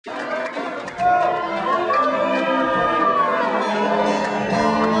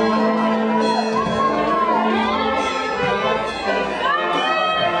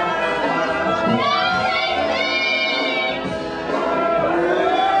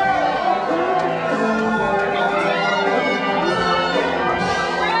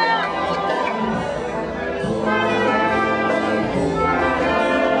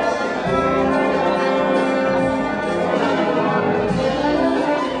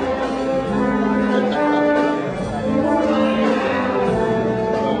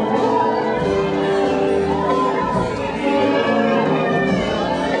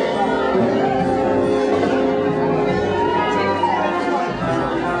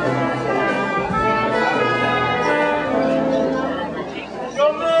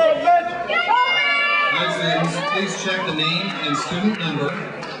student number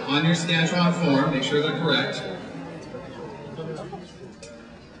on your Scantron form. Make sure they're correct.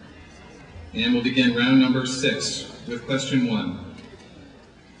 And we'll begin round number 6 with question 1.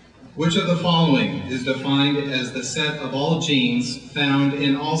 Which of the following is defined as the set of all genes found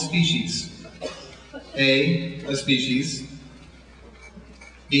in all species? A species.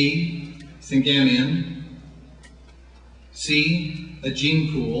 B, Syngamian. C, a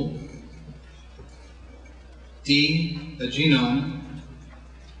gene pool. D, a genome.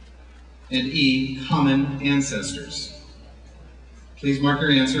 And E, common ancestors. Please mark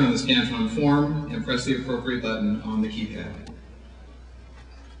your answer on the Scantron form and press the appropriate button on the keypad.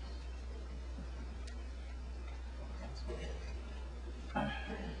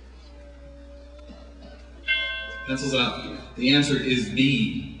 Pencils up. The answer is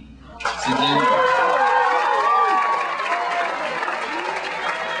B.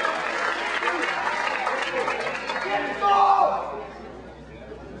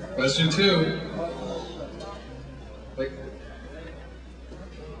 Question 2. Wait.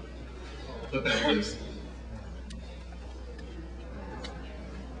 Flip that, please.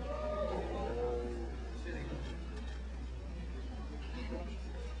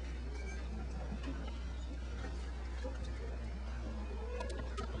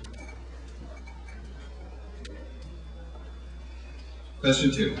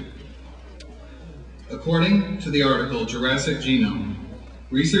 Question 2. According to the article Jurassic Genome,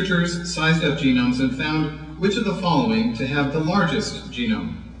 researchers sized up genomes and found which of the following to have the largest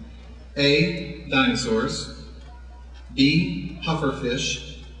genome? A, dinosaurs. B,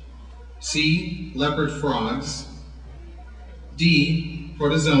 pufferfish. C, leopard frogs. D,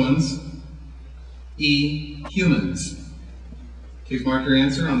 protozoans. E, humans. Please mark your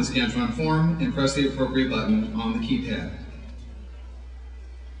answer on the Scantron form and press the appropriate button on the keypad.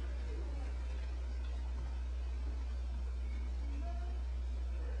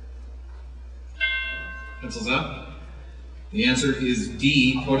 Pencils up. The answer is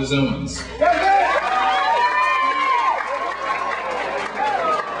D, protozoans.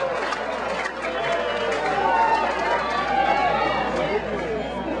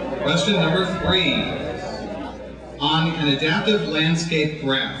 Question number 3. On an adaptive landscape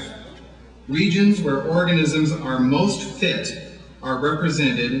graph, regions where organisms are most fit are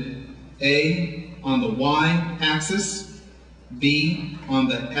represented A, on the y-axis, B, on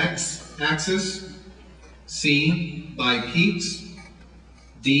the x-axis, C, by peaks,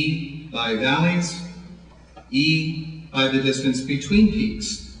 D, by valleys, E, by the distance between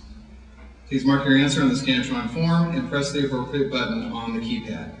peaks. Please mark your answer on the Scantron form and press the appropriate button on the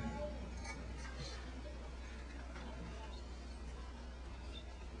keypad.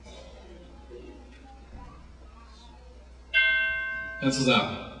 Pencils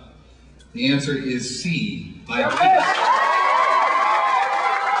up. The answer is C, by peaks.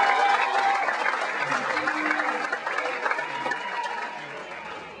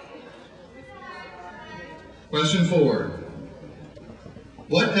 Question 4.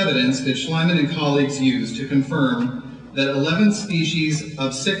 What evidence did Schleiman and colleagues use to confirm that 11 species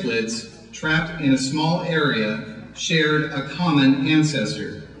of cichlids trapped in a small area shared a common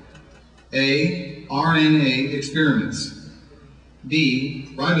ancestor? A, RNA experiments. B,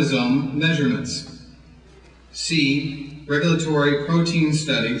 ribosome measurements. C, regulatory protein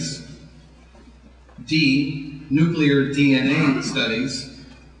studies. D, nuclear DNA studies.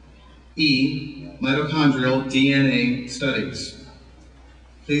 E, mitochondrial DNA studies.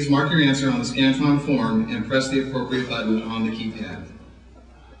 Please mark your answer on the Scantron form and press the appropriate button on the keypad.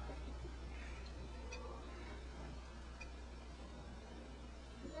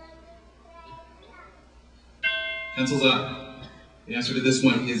 Pencils up. The answer to this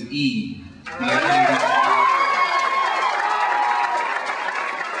one is E.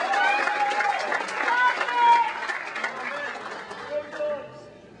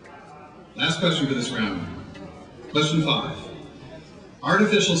 Last question for this round. Question 5.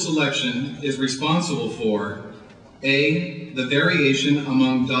 Artificial selection is responsible for A, the variation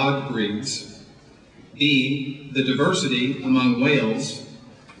among dog breeds. B, the diversity among whales.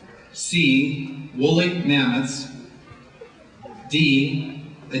 C, woolly mammoths. D,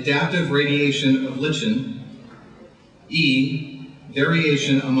 adaptive radiation of lichen. E,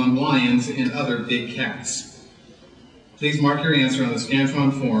 variation among lions and other big cats. Please mark your answer on the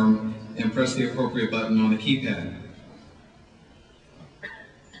Scantron form and press the appropriate button on the keypad.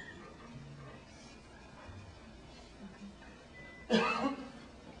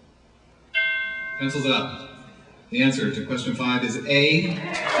 Pencils up. The answer to question 5 is A.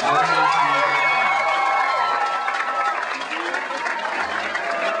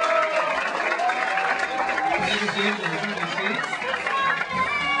 Thank you, Steve, for the seats.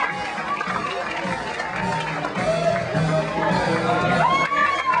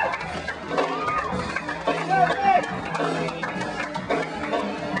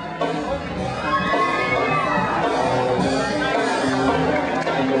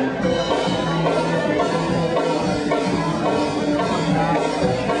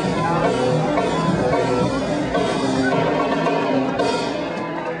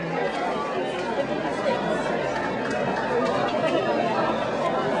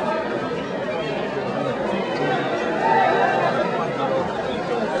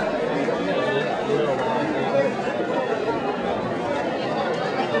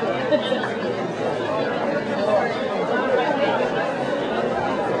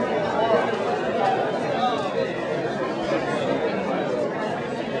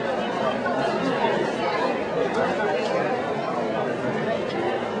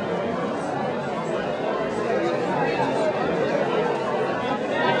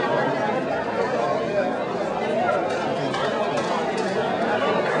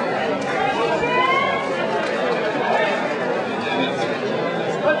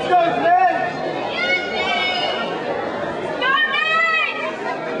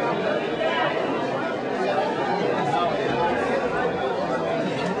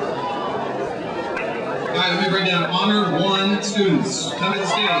 right, let me bring down Honor 1 students. Come to the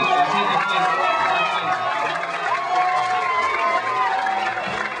stage. Take your place.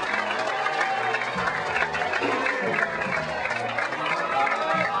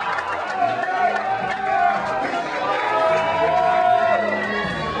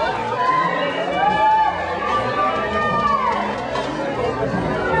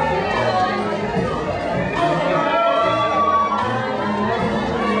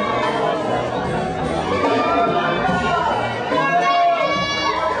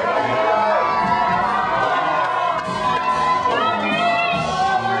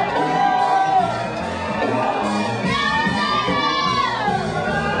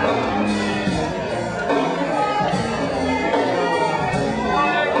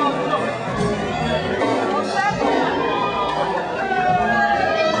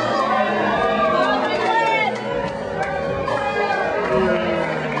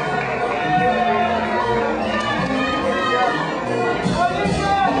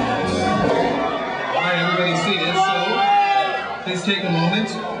 Please take a moment,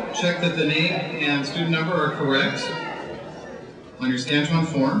 check that the name and student number are correct on your Scantron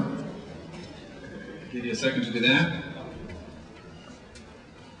form. Give you a second to do that.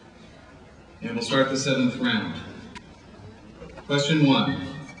 And we'll start the 7th round. Question 1.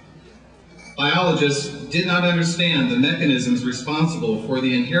 Biologists did not understand the mechanisms responsible for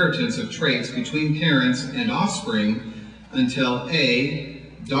the inheritance of traits between parents and offspring until A.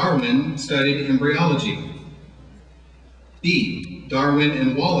 Darwin studied embryology. B. Darwin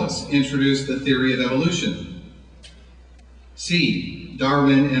and Wallace introduced the theory of evolution. C.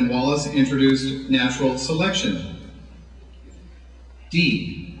 Darwin and Wallace introduced natural selection.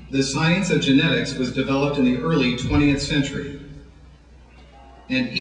 D. The science of genetics was developed in the early 20th century. And